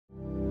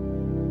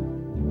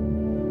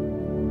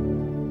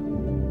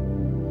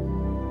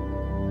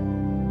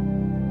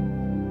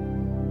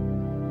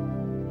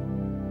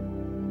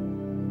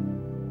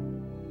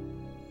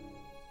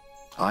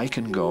I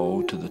can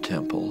go to the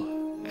temple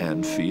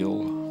and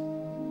feel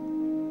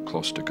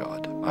close to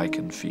God. I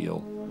can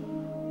feel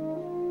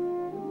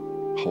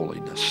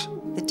holiness.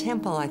 The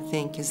temple, I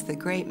think, is the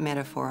great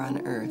metaphor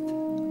on earth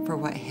for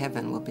what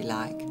heaven will be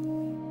like.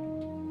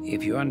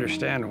 If you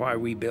understand why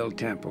we build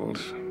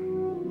temples,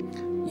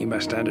 you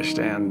must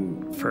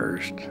understand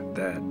first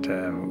that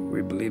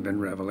we believe in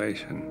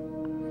revelation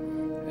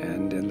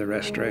and in the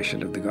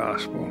restoration of the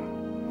gospel.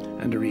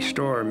 And to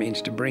restore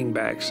means to bring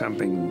back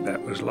something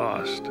that was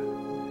lost.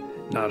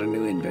 Not a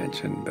new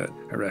invention, but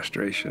a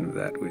restoration of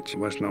that which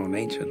was known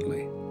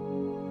anciently.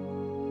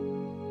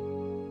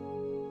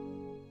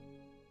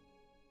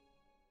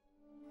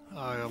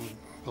 I am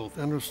both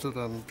interested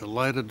and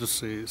delighted to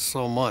see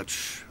so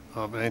much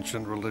of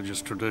ancient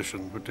religious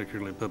tradition,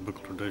 particularly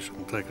biblical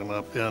tradition, taken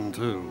up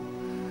into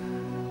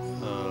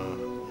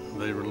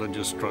the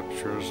religious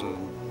structures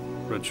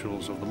and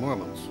rituals of the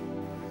Mormons.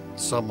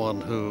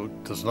 Someone who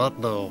does not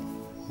know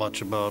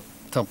much about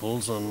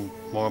temples and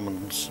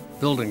Mormons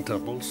building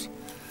temples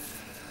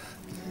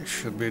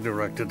should be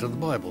directed to the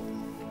Bible.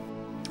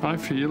 I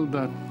feel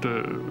that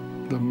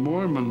the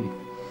Mormon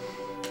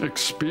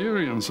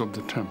experience of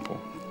the temple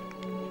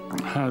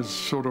has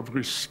sort of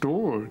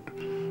restored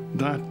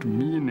that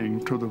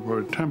meaning to the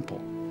word temple.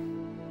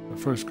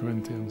 1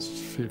 Corinthians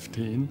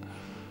 15,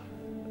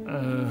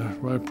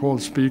 where Paul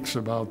speaks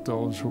about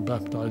those who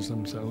baptize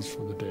themselves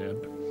for the dead,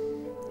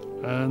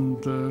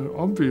 and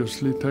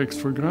obviously takes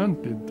for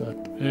granted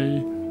that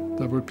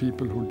there were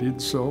people who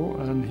did so,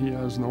 and he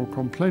has no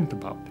complaint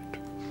about it.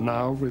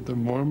 Now with the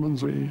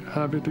Mormons we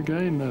have it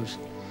again as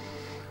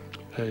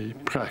a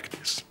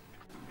practice.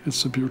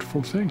 It's a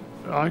beautiful thing.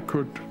 I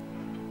could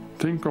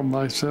think of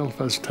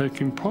myself as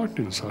taking part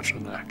in such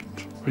an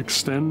act,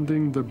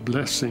 extending the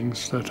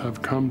blessings that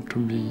have come to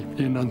me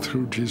in and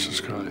through Jesus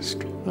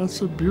Christ.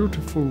 That's a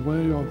beautiful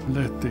way of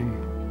letting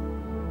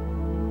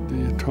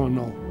the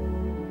eternal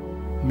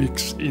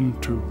mix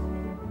into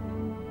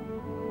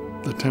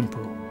the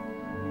temporal,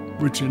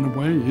 which in a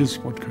way is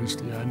what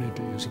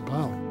Christianity is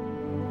about.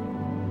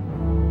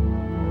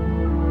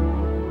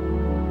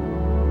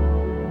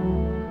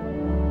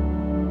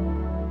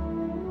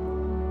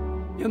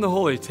 In the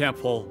Holy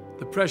Temple,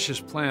 the precious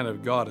plan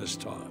of God is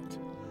taught.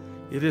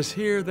 It is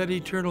here that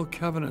eternal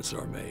covenants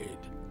are made.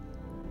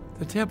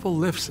 The temple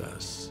lifts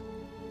us.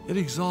 It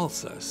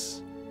exalts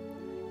us.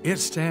 It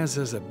stands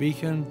as a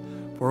beacon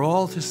for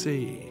all to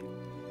see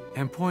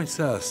and points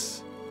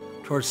us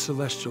towards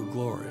celestial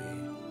glory.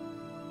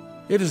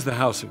 It is the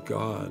house of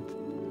God.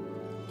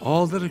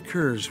 All that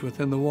occurs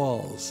within the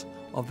walls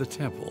of the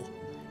temple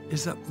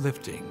is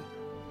uplifting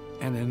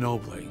and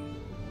ennobling.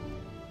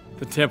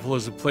 The temple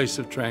is a place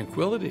of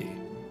tranquility.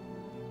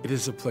 It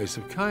is a place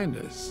of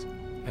kindness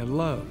and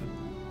love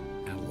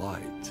and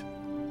light.